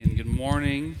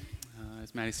morning.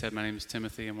 As Maddie said, my name is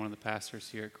Timothy. I'm one of the pastors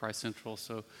here at Christ Central,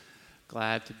 so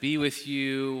glad to be with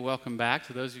you. Welcome back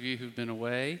to those of you who've been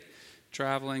away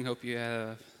traveling. Hope you had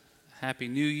a happy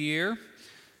new year.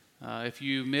 If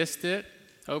you missed it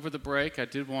over the break, I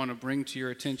did want to bring to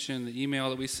your attention the email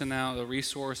that we sent out, the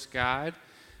resource guide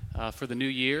for the new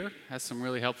year. Has some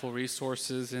really helpful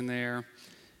resources in there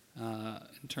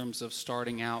in terms of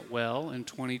starting out well in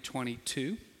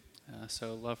 2022.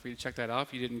 So I'd love for you to check that out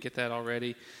if you didn't get that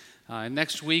already. And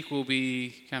next week we'll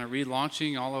be kind of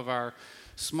relaunching all of our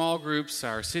small groups,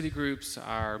 our city groups,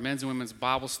 our men's and women's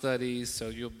Bible studies. So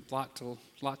you'll lot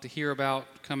to hear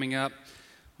about coming up.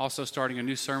 Also starting a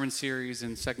new sermon series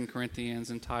in 2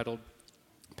 Corinthians entitled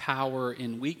Power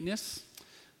in Weakness.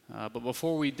 But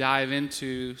before we dive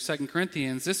into 2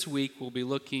 Corinthians, this week we'll be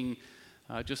looking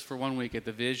just for 1 week at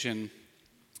the vision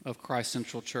of Christ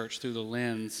Central Church through the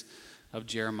lens of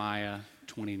Jeremiah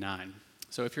 29.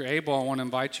 So if you're able, I want to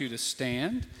invite you to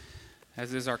stand,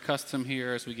 as is our custom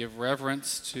here as we give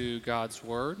reverence to God's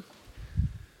Word.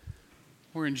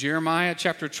 We're in Jeremiah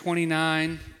chapter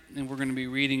 29, and we're going to be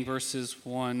reading verses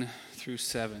 1 through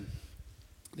 7.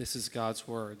 This is God's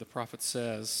Word. The prophet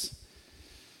says,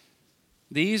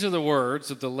 "These are the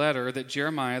words of the letter that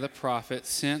Jeremiah the prophet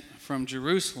sent from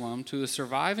Jerusalem to the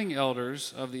surviving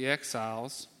elders of the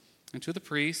exiles and to the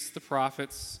priests, the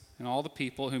prophets, and all the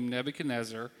people whom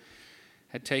Nebuchadnezzar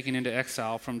had taken into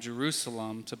exile from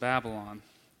Jerusalem to Babylon.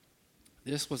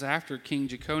 This was after King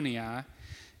Jeconiah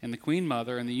and the queen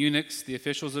mother and the eunuchs, the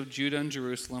officials of Judah and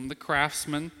Jerusalem, the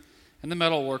craftsmen, and the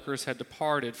metal workers had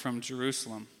departed from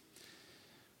Jerusalem.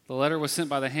 The letter was sent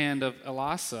by the hand of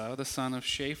Elasah, the son of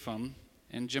Shaphan,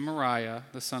 and Gemariah,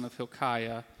 the son of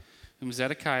Hilkiah, whom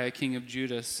Zedekiah, king of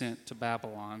Judah, sent to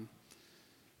Babylon,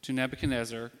 to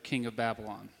Nebuchadnezzar, king of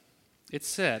Babylon. It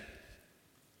said,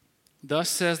 'Thus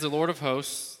says the Lord of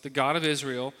hosts, the God of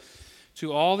Israel,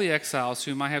 to all the exiles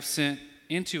whom I have sent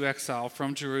into exile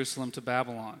from Jerusalem to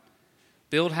Babylon.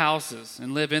 Build houses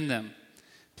and live in them.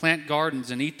 Plant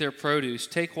gardens and eat their produce.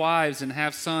 Take wives and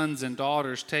have sons and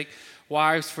daughters. Take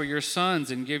wives for your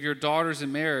sons and give your daughters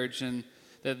in marriage, and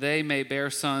that they may bear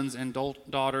sons and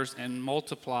daughters and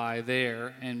multiply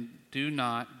there, and do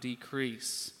not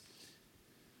decrease.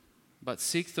 But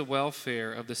seek the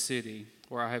welfare of the city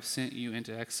where I have sent you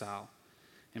into exile,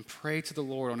 and pray to the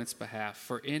Lord on its behalf,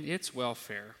 for in its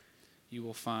welfare you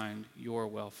will find your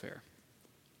welfare.'"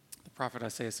 The prophet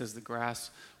Isaiah says, "The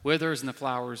grass withers and the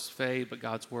flowers fade, but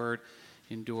God's word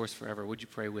endures forever." Would you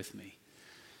pray with me?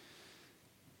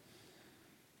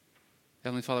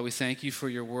 Heavenly Father, we thank you for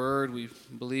your word. We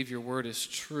believe your word is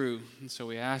true, and so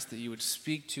we ask that you would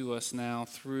speak to us now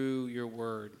through your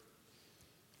word.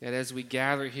 That as we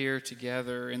gather here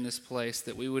together in this place,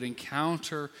 that we would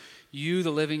encounter you,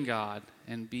 the living God,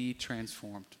 and be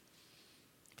transformed.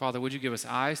 Father, would you give us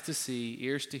eyes to see,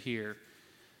 ears to hear,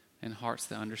 and hearts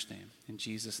to understand. In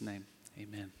Jesus' name,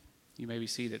 amen. You may be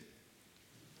seated.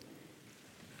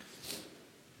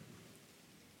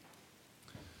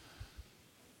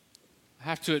 I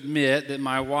have to admit that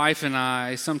my wife and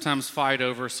I sometimes fight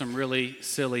over some really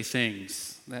silly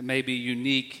things that may be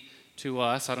unique to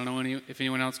us. I don't know if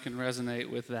anyone else can resonate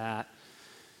with that.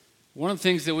 One of the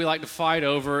things that we like to fight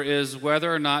over is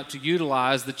whether or not to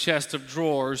utilize the chest of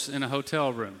drawers in a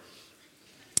hotel room.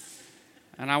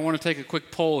 And I want to take a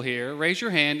quick poll here. Raise your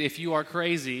hand if you are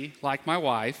crazy, like my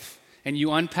wife, and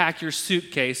you unpack your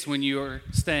suitcase when you are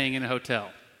staying in a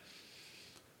hotel.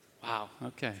 Wow,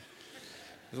 okay.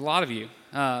 There's a lot of you.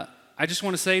 I just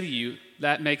want to say to you,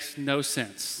 that makes no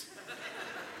sense.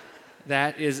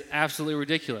 That is absolutely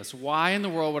ridiculous. Why in the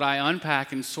world would I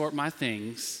unpack and sort my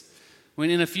things when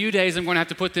in a few days I'm going to have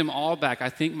to put them all back? I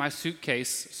think my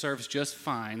suitcase serves just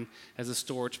fine as a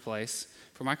storage place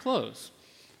for my clothes.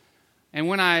 And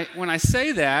when I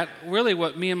say that, really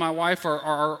what me and my wife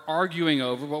are arguing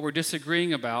over, what we're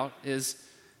disagreeing about, is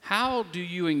how do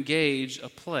you engage a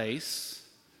place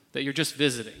that you're just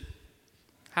visiting?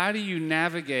 How do you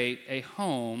navigate a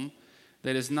home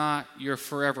that is not your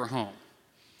forever home?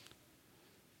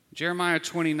 Jeremiah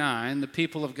 29, the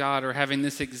people of God are having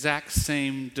this exact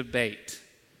same debate.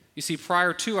 You see,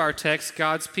 prior to our text,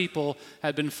 God's people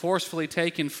had been forcefully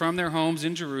taken from their homes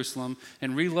in Jerusalem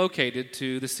and relocated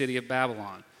to the city of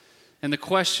Babylon. And the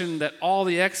question that all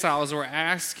the exiles were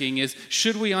asking is,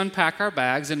 should we unpack our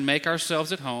bags and make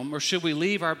ourselves at home, or should we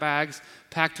leave our bags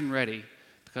packed and ready?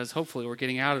 Because hopefully we're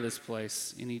getting out of this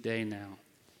place any day now.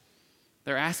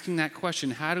 They're asking that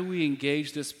question, how do we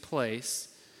engage this place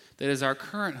that is our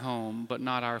current home, but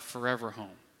not our forever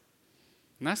home?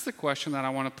 And that's the question that I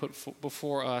want to put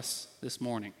before us this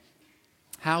morning.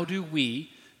 How do we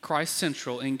Christ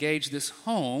Central, engage this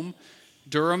home,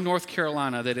 Durham, North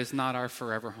Carolina, that is not our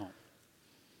forever home.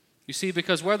 You see,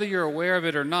 because whether you're aware of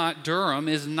it or not, Durham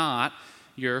is not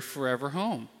your forever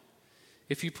home.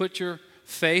 If you put your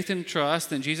faith and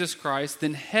trust in Jesus Christ,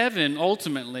 then heaven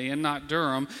ultimately, and not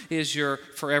Durham, is your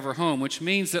forever home, which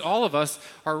means that all of us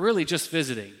are really just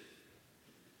visiting.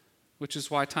 Which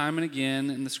is why time and again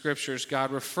in the scriptures,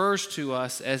 God refers to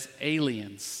us as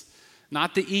aliens.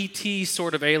 Not the E.T.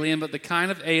 sort of alien, but the kind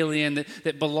of alien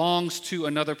that belongs to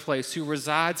another place, who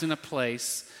resides in a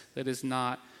place that is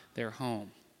not their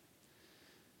home.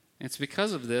 And it's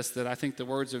because of this that I think the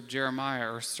words of Jeremiah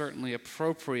are certainly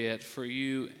appropriate for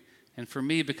you and for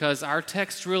me, because our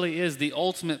text really is the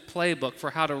ultimate playbook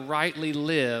for how to rightly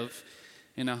live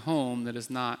in a home that is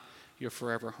not your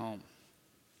forever home.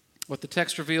 What the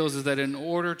text reveals is that in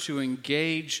order to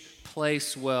engage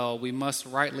place well, we must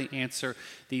rightly answer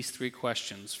these three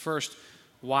questions. First,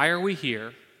 why are we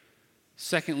here?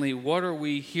 Secondly, what are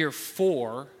we here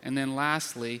for? And then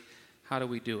lastly, how do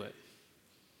we do it?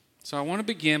 So I want to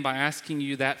begin by asking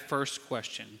you that first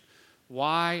question.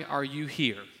 Why are you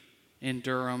here in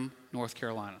Durham, North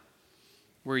Carolina?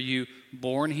 Were you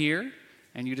born here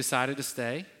and you decided to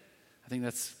stay? I think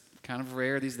that's kind of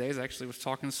rare these days. I actually was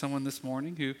talking to someone this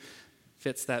morning who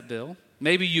fits that bill.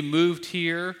 Maybe you moved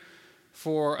here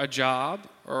for a job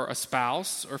or a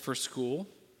spouse or for school.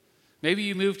 Maybe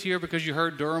you moved here because you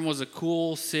heard Durham was a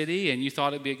cool city and you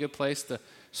thought it'd be a good place to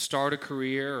start a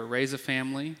career or raise a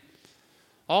family.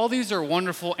 All these are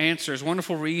wonderful answers,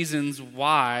 wonderful reasons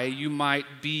why you might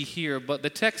be here, but the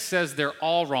text says they're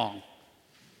all wrong.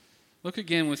 Look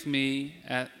again with me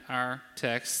at our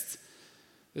text.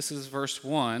 This is verse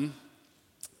 1.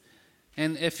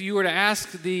 And if you were to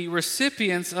ask the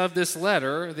recipients of this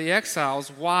letter, the exiles,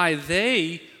 why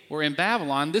they were in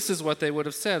Babylon, this is what they would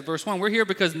have said. Verse 1, we're here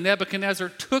because Nebuchadnezzar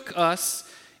took us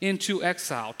into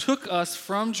exile, took us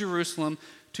from Jerusalem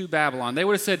to Babylon. They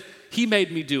would have said, he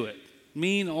made me do it.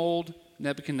 Mean old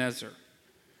Nebuchadnezzar.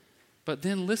 But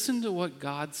then listen to what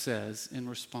God says in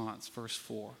response, verse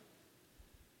 4.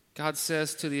 God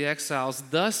says to the exiles,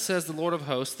 thus says the Lord of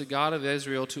hosts, the God of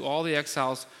Israel, to all the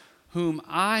exiles whom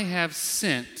I have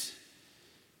sent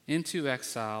into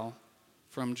exile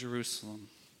from Jerusalem.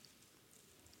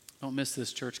 Don't miss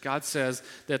this, church. God says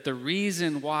that the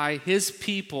reason why his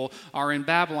people are in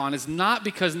Babylon is not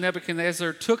because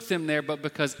Nebuchadnezzar took them there, but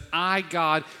because I,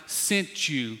 God, sent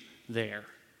you there.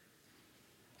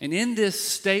 And in this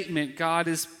statement, God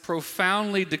is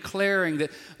profoundly declaring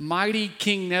that mighty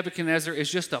King Nebuchadnezzar is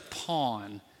just a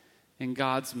pawn in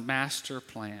God's master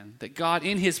plan. That God,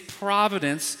 in his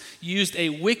providence, used a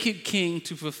wicked king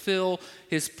to fulfill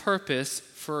his purpose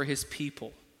for his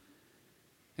people.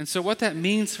 And so what that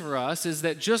means for us is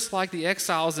that just like the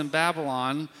exiles in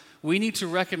Babylon, we need to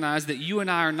recognize that you and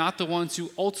I are not the ones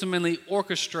who ultimately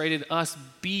orchestrated us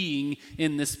being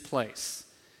in this place.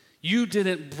 You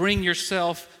didn't bring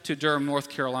yourself to Durham, North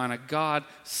Carolina. God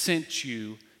sent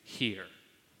you here.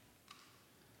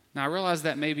 Now, I realize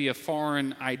that may be a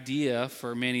foreign idea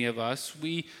for many of us.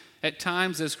 We, at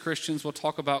times as Christians, will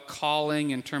talk about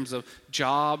calling in terms of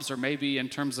jobs or maybe in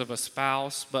terms of a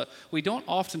spouse, but we don't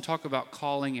often talk about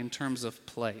calling in terms of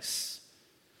place.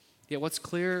 Yet what's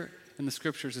clear in the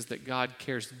Scriptures is that God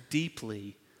cares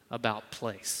deeply about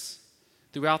place.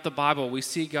 Throughout the Bible, we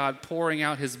see God pouring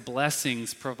out his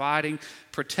blessings, providing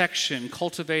protection,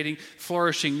 cultivating,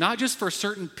 flourishing, not just for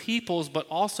certain peoples, but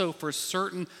also for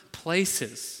certain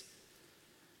places.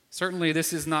 Certainly,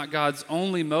 this is not God's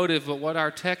only motive, but what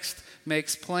our text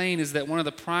makes plain is that one of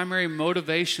the primary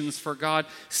motivations for God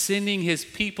sending his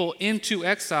people into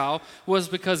exile was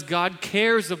because God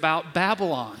cares about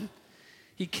Babylon.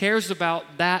 He cares about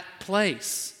that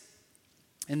place.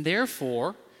 And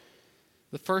therefore,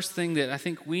 the first thing that I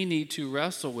think we need to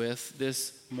wrestle with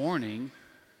this morning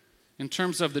in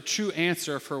terms of the true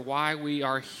answer for why we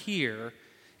are here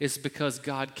is because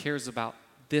God cares about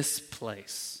this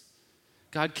place.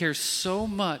 God cares so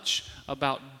much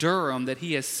about Durham that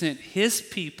he has sent his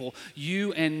people,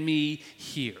 you and me,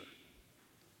 here.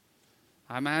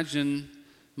 I imagine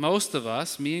most of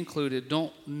us, me included,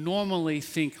 don't normally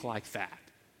think like that.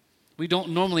 We don't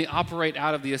normally operate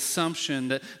out of the assumption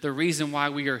that the reason why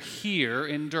we are here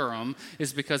in Durham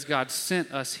is because God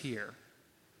sent us here.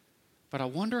 But I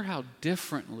wonder how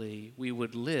differently we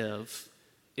would live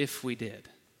if we did.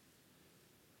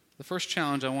 The first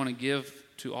challenge I want to give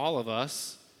to all of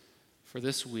us for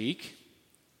this week,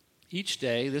 each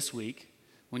day this week,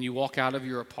 when you walk out of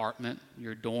your apartment,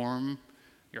 your dorm,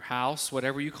 your house,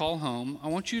 whatever you call home, I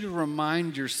want you to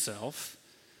remind yourself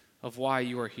of why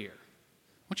you are here.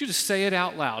 I want you to say it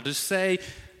out loud. Just say,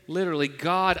 literally,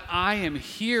 God, I am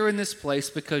here in this place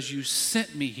because you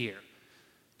sent me here,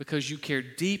 because you care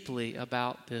deeply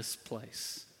about this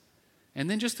place. And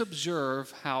then just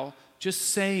observe how just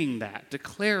saying that,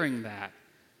 declaring that,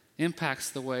 impacts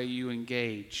the way you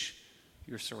engage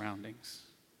your surroundings.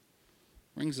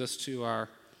 Brings us to our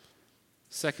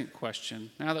second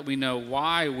question. Now that we know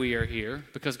why we are here,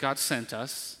 because God sent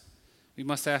us, we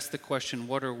must ask the question,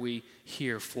 what are we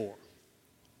here for?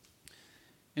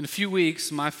 In a few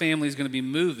weeks, my family is going to be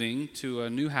moving to a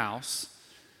new house.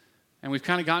 And we've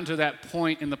kind of gotten to that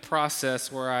point in the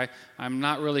process where I'm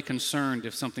not really concerned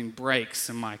if something breaks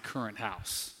in my current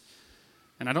house.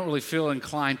 And I don't really feel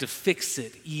inclined to fix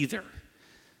it either.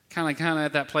 Kind of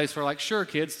at that place where, like, sure,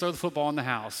 kids, throw the football in the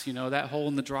house. You know, that hole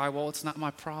in the drywall, it's not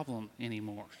my problem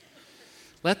anymore.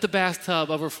 Let the bathtub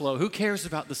overflow. Who cares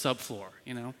about the subfloor,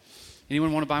 you know?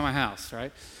 Anyone want to buy my house,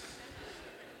 right?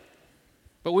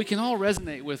 But we can all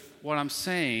resonate with what I'm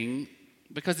saying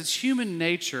because it's human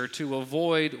nature to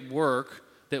avoid work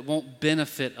that won't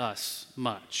benefit us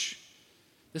much.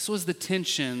 This was the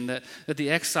tension that the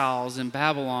exiles in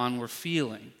Babylon were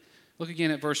feeling. Look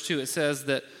again at verse 2. It says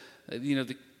that,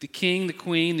 the king, the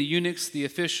queen, the eunuchs, the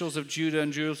officials of Judah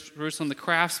and Jerusalem, the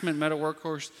craftsmen, metal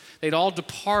workers, they'd all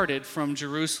departed from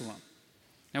Jerusalem.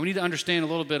 Now we need to understand a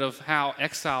little bit of how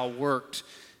exile worked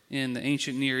in the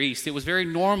ancient Near East. It was very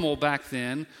normal back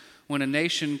then when a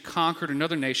nation conquered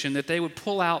another nation that they would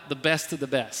pull out the best of the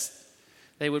best.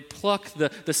 They would pluck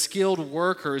the skilled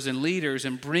workers and leaders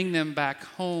and bring them back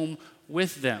home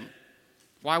with them.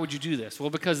 Why would you do this? Well,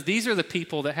 because these are the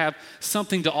people that have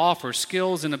something to offer,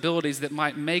 skills and abilities that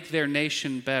might make their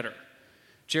nation better.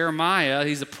 Jeremiah,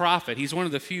 he's a prophet. He's one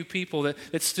of the few people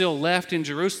that's still left in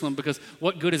Jerusalem because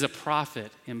what good is a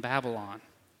prophet in Babylon?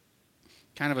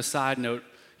 Kind of a side note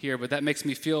here, but that makes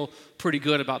me feel pretty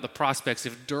good about the prospects.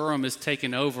 If Durham is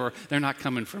taken over, they're not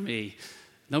coming for me.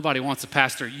 Nobody wants a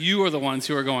pastor. You are the ones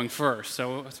who are going first,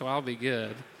 so I'll be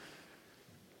good.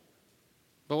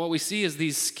 But what we see is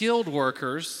these skilled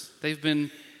workers, they've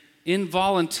been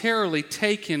involuntarily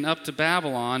taken up to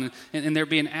Babylon, and they're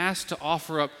being asked to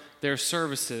offer up their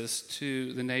services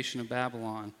to the nation of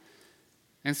Babylon.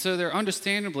 And so they're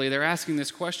asking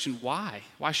this question, why?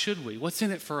 Why should we? What's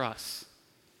in it for us?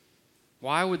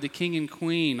 Why would the king and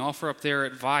queen offer up their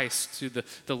advice to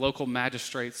the local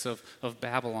magistrates of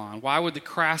Babylon? Why would the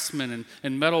craftsmen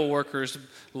and metal workers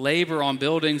labor on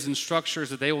buildings and structures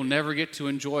that they will never get to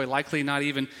enjoy, likely not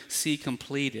even see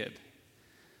completed?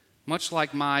 Much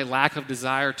like my lack of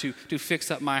desire to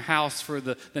fix up my house for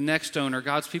the next owner,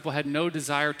 God's people had no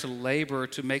desire to labor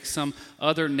to make some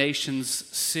other nation's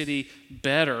city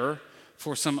better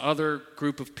for some other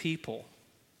group of people.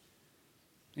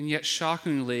 And yet,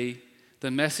 shockingly, the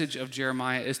message of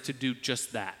Jeremiah is to do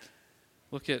just that.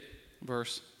 Look at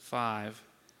verse 5.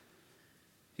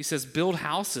 He says, build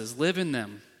houses, live in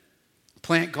them,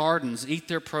 plant gardens, eat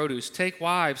their produce, take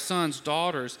wives, sons,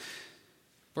 daughters.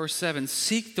 Verse 7,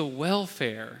 seek the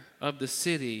welfare of the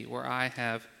city where I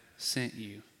have sent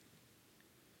you.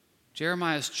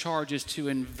 Jeremiah's charge is to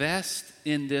invest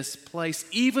in this place,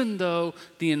 even though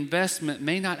the investment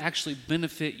may not actually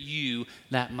benefit you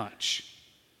that much.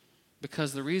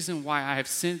 Because the reason why I have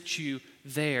sent you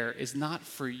there is not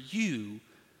for you,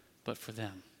 but for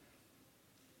them.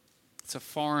 It's a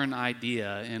foreign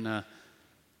idea in an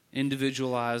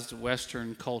individualized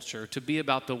Western culture to be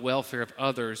about the welfare of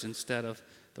others instead of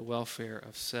the welfare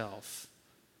of self.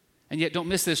 And yet, don't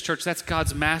miss this, church. That's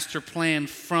God's master plan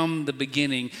from the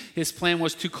beginning. His plan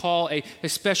was to call a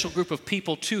special group of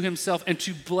people to himself and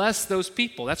to bless those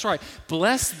people. That's right,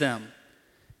 bless them.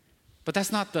 But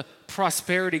that's not the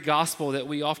prosperity gospel that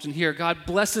we often hear. God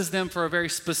blesses them for a very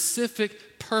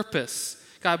specific purpose.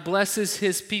 God blesses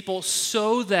his people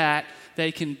so that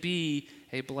they can be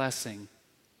a blessing.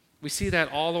 We see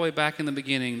that all the way back in the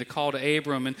beginning, the call to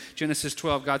Abram in Genesis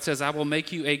 12. God says, I will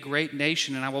make you a great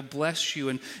nation, and I will bless you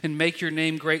and make your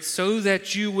name great so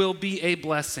that you will be a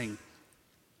blessing.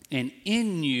 And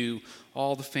in you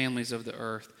all the families of the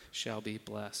earth shall be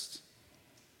blessed.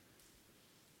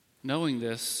 Knowing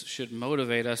this should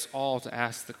motivate us all to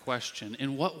ask the question,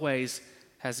 in what ways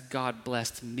has God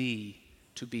blessed me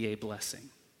to be a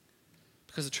blessing?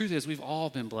 Because the truth is, we've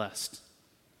all been blessed.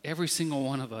 Every single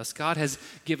one of us. God has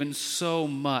given so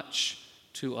much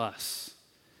to us.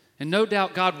 And no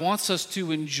doubt God wants us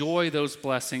to enjoy those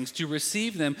blessings, to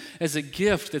receive them as a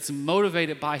gift that's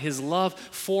motivated by his love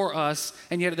for us.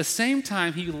 And yet at the same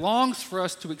time, he longs for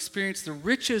us to experience the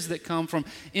riches that come from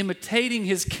imitating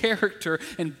his character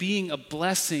and being a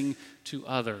blessing to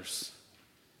others.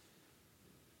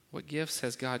 What gifts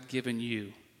has God given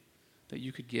you that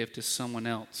you could give to someone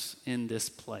else in this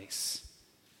place?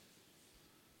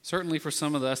 Certainly for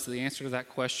some of us, the answer to that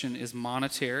question is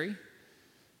monetary.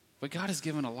 But God has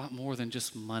given a lot more than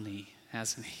just money,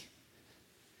 hasn't He?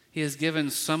 He has given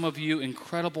some of you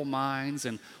incredible minds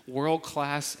and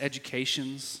world-class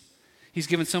educations. He's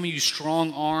given some of you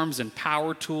strong arms and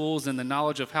power tools and the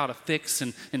knowledge of how to fix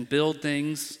and build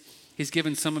things. He's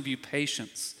given some of you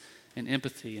patience and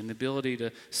empathy and the ability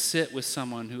to sit with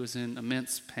someone who is in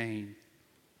immense pain.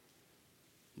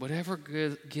 Whatever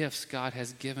good gifts God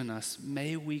has given us,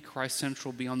 may we, Christ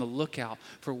Central, be on the lookout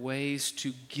for ways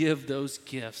to give those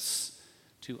gifts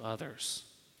to others.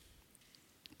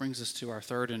 Brings us to our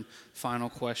third and final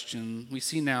question. We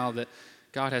see now that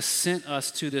God has sent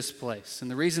us to this place. And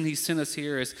the reason He sent us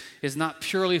here is not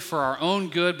purely for our own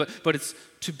good, but it's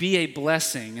to be a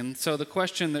blessing. And so the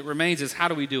question that remains is, how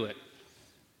do we do it?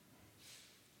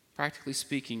 Practically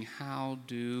speaking, how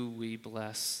do we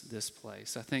bless this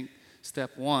place? I think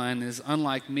step one is,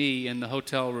 unlike me in the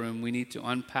hotel room, we need to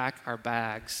unpack our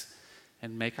bags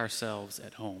and make ourselves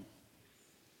at home,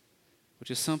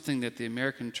 which is something that the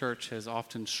American church has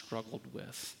often struggled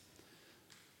with.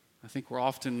 I think we're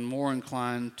often more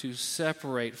inclined to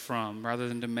separate from rather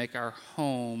than to make our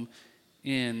home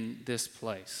in this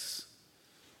place.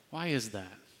 Why is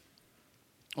that?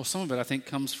 Well, some of it, I think,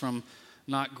 comes from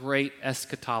not great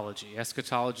eschatology.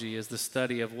 Eschatology is the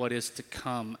study of what is to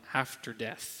come after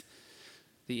death,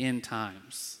 the end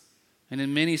times. And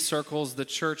in many circles, the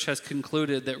church has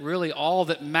concluded that really all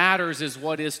that matters is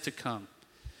what is to come.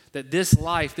 That this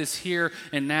life, this here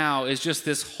and now, is just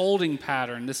this holding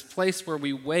pattern, this place where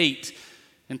we wait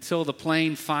until the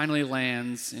plane finally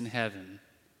lands in heaven.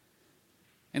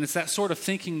 And it's that sort of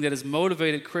thinking that has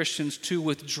motivated Christians to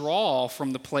withdraw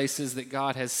from the places that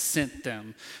God has sent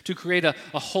them, to create a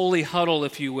holy huddle,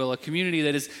 if you will, a community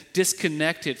that is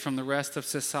disconnected from the rest of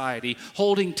society,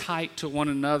 holding tight to one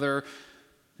another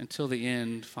until the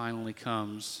end finally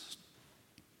comes.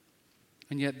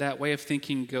 And yet that way of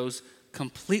thinking goes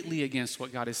completely against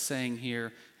what God is saying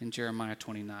here in Jeremiah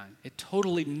 29. It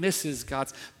totally misses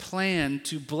God's plan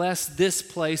to bless this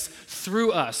place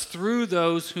through us, through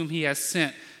those whom He has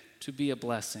sent to be a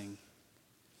blessing.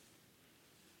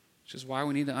 Which is why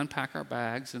we need to unpack our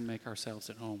bags and make ourselves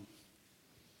at home.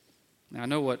 Now, I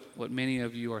know what many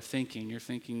of you are thinking. You're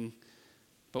thinking,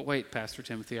 but wait, Pastor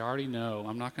Timothy, I already know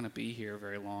I'm not going to be here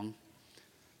very long.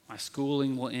 My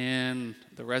schooling will end,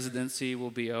 the residency will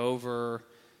be over,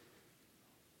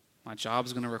 my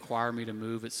job's going to require me to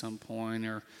move at some point,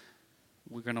 or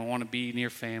we're going to want to be near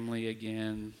family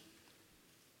again.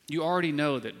 You already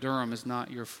know that Durham is not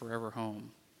your forever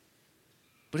home.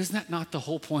 But isn't that not the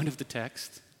whole point of the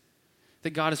text?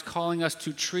 That God is calling us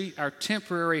to treat our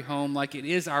temporary home like it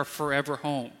is our forever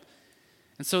home.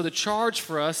 And so the charge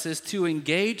for us is to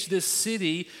engage this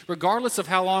city, regardless of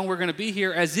how long we're going to be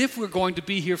here, as if we're going to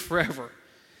be here forever.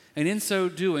 And in so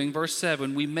doing, verse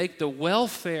 7, we make the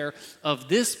welfare of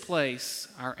this place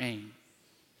our aim,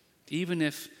 even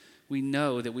if we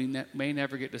know that we may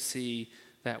never get to see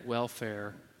that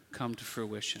welfare come to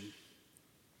fruition.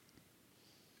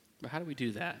 But how do we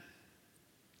do that?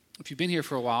 If you've been here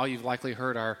for a while, you've likely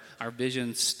heard our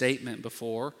vision statement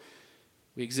before.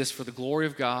 We exist for the glory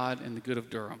of God and the good of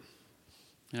Durham.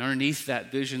 And underneath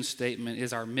that vision statement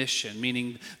is our mission,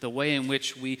 meaning the way in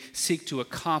which we seek to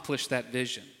accomplish that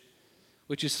vision,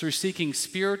 which is through seeking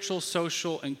spiritual,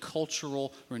 social, and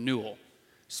cultural renewal.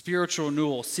 Spiritual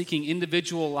renewal, seeking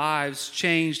individual lives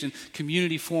changed and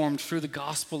community formed through the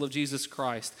gospel of Jesus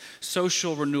Christ.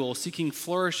 Social renewal, seeking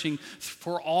flourishing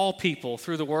for all people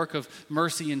through the work of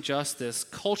mercy and justice.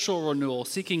 Cultural renewal,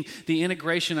 seeking the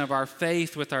integration of our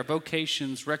faith with our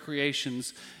vocations,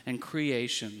 recreations, and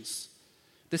creations.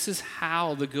 This is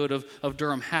how the good of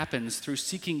Durham happens, through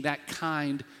seeking that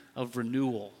kind of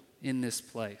renewal in this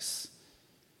place.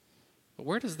 But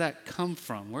where does that come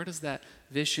from? Where does that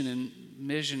vision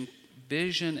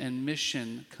and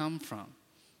mission come from?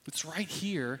 It's right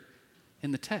here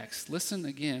in the text. Listen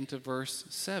again to verse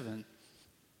 7.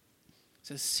 It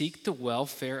says, "Seek the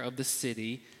welfare of the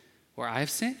city where I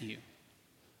have sent you."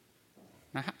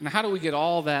 Now, how do we get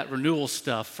all that renewal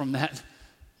stuff from that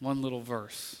one little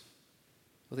verse?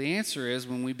 Well, the answer is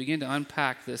when we begin to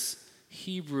unpack this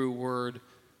Hebrew word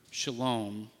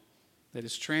shalom that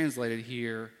is translated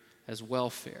here as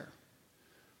welfare.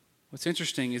 What's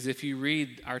interesting is if you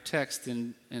read our text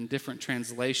in different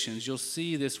translations, you'll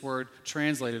see this word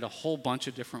translated a whole bunch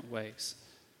of different ways.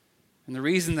 And the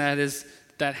reason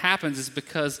that happens is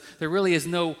because there really is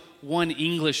no one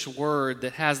English word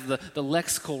that has the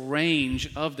lexical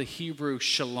range of the Hebrew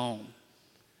shalom.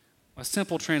 A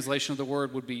simple translation of the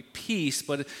word would be peace,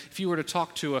 but if you were to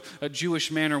talk to a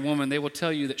Jewish man or woman, they will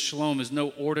tell you that shalom is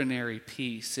no ordinary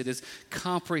peace. It is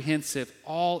comprehensive,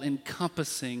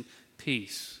 all-encompassing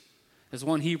peace. As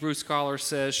one Hebrew scholar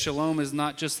says, shalom is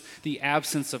not just the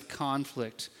absence of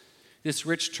conflict. This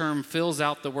rich term fills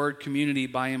out the word community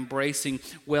by embracing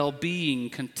well-being,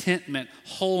 contentment,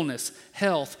 wholeness,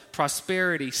 health,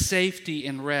 prosperity, safety,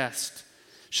 and rest.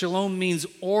 Shalom means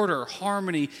order,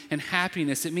 harmony, and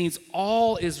happiness. It means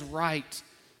all is right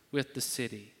with the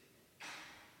city.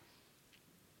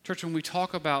 Church, when we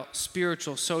talk about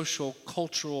spiritual, social,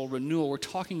 cultural renewal, we're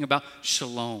talking about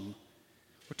shalom.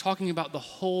 We're talking about the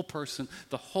whole person,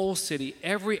 the whole city,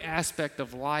 every aspect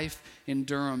of life in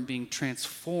Durham being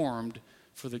transformed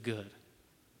for the good.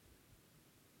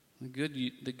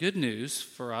 The good news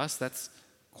for us, that's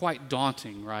quite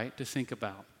daunting, right, to think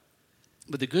about.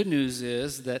 But the good news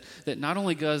is that not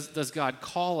only does God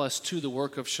call us to the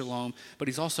work of shalom, but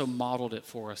he's also modeled it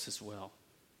for us as well.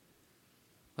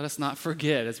 Let us not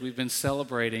forget, as we've been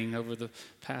celebrating over the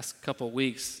past couple of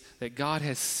weeks, that God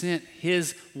has sent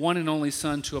his one and only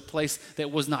Son to a place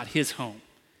that was not his home.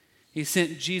 He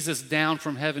sent Jesus down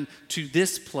from heaven to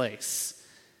this place.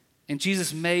 And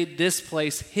Jesus made this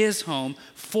place his home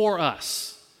for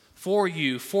us, for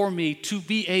you, for me, to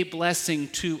be a blessing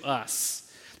to us.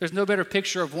 There's no better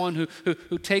picture of one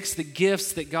who takes the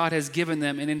gifts that God has given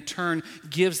them and in turn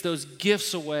gives those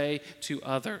gifts away to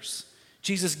others.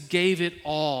 Jesus gave it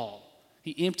all.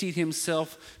 He emptied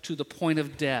himself to the point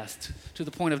of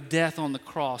death on the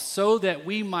cross, so that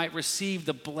we might receive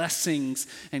the blessings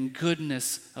and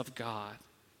goodness of God.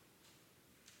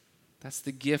 That's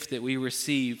the gift that we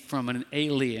receive from an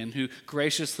alien who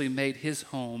graciously made his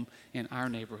home in our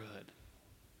neighborhood.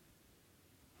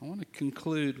 I want to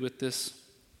conclude with this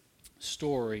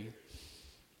story.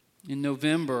 In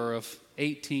November of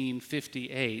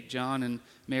 1858, John and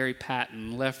Mary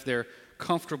Patton left their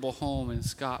comfortable home in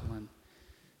Scotland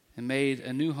and made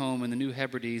a new home in the New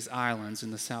Hebrides Islands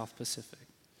in the South Pacific.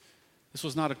 This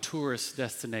was not a tourist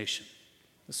destination.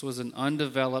 This was an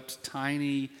undeveloped,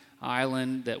 tiny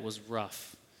island that was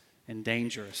rough and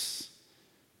dangerous.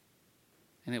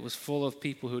 And it was full of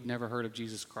people who had never heard of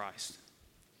Jesus Christ.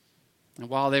 And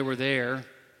while they were there,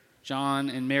 John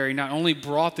and Mary not only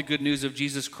brought the good news of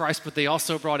Jesus Christ, but they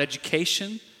also brought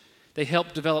education. They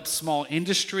helped develop small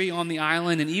industry on the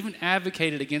island and even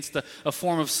advocated against a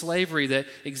form of slavery that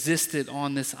existed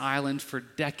on this island for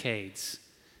decades.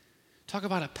 Talk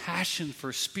about a passion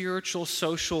for spiritual,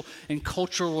 social, and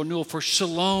cultural renewal, for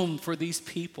shalom for these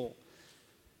people.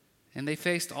 And they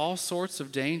faced all sorts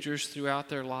of dangers throughout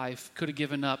their life, could have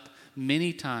given up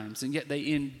many times, and yet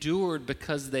they endured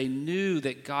because they knew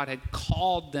that God had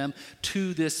called them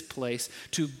to this place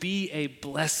to be a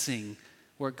blessing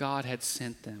where God had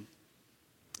sent them.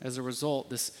 As a result,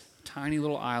 this tiny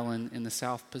little island in the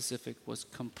South Pacific was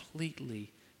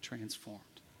completely transformed.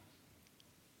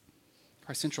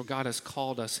 Christ Central, God has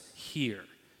called us here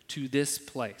to this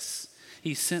place.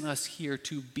 He sent us here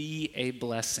to be a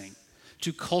blessing,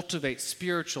 to cultivate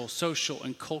spiritual, social,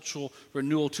 and cultural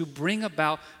renewal, to bring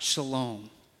about shalom.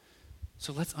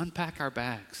 So let's unpack our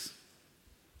bags.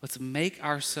 Let's make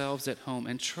ourselves at home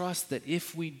and trust that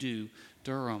if we do,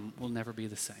 Durham will never be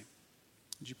the same.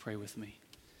 Would you pray with me?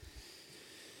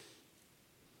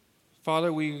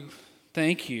 Father, we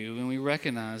thank you and we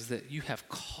recognize that you have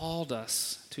called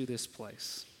us to this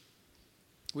place.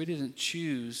 We didn't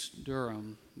choose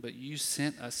Durham, but you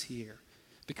sent us here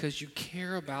because you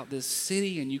care about this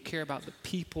city and you care about the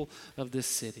people of this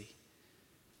city.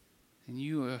 And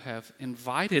you have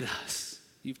invited us,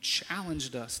 you've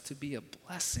challenged us to be a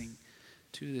blessing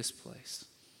to this place.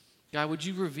 God, would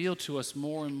you reveal to us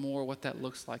more and more what that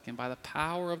looks like? And by the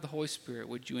power of the Holy Spirit,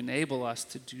 would you enable us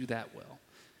to do that well?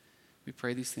 We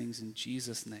pray these things in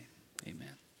Jesus' name.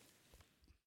 Amen.